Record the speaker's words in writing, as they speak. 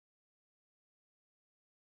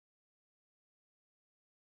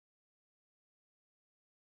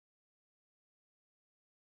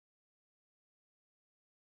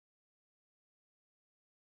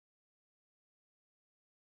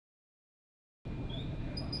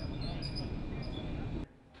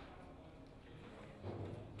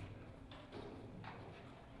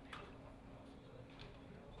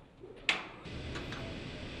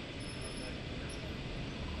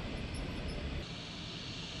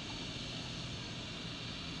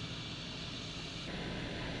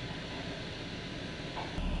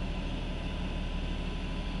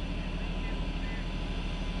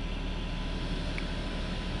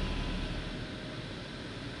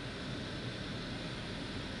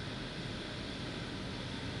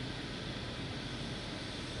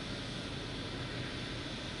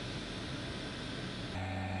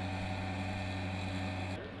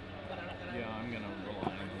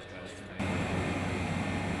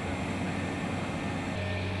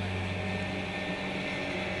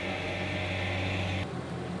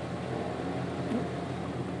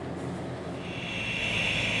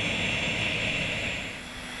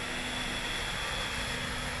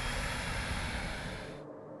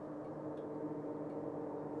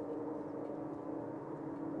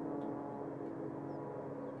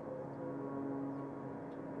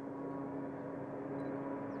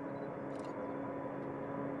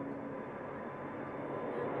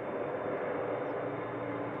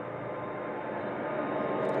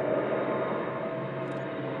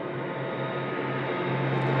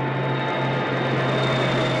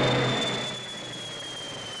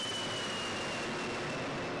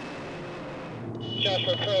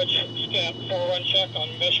Joshua Courage, stamp 4-1 check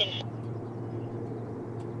on mission.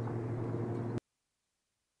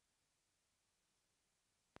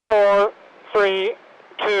 Four, three,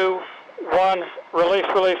 two, one. Release,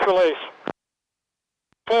 release, release.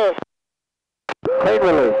 Clear. Main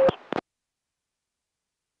release.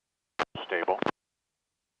 Stable.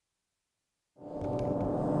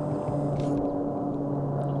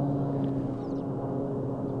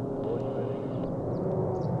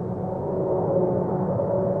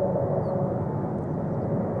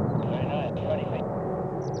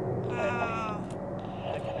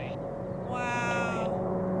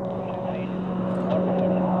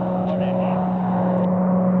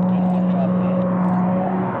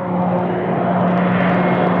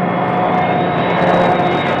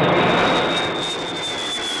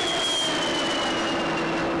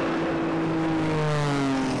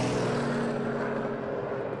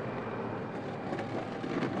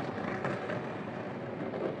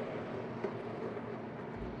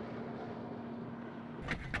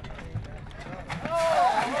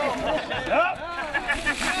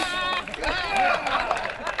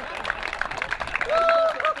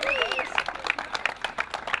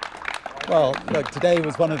 Well, look, today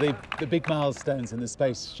was one of the big milestones in the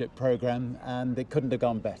spaceship program, and it couldn't have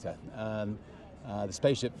gone better. The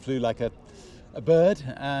spaceship flew like a bird,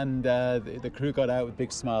 and the crew got out with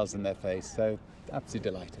big smiles on their face, so absolutely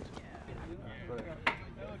delighted.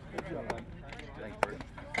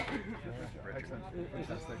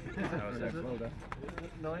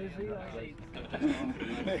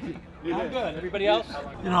 I'm good. Everybody else?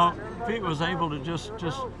 You know, Pete was able to just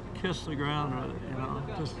kiss the ground with it,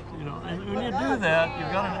 and when you do that,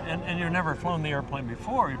 you've got and you've never flown the airplane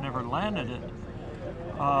before, you've never landed it.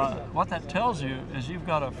 What that tells you is you've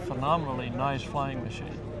got a phenomenally nice flying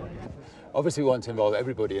machine. Obviously, we want to involve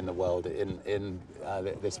everybody in the world in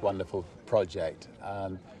this wonderful project.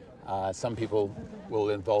 Some people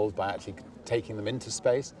will involve by actually taking them into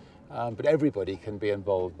space, but everybody can be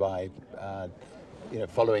involved by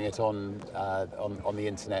following it on the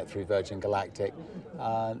internet through Virgin Galactic.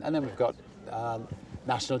 And then we've got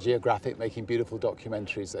National Geographic making beautiful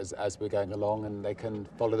documentaries as we're going along, and they can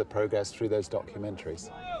follow the progress through those documentaries.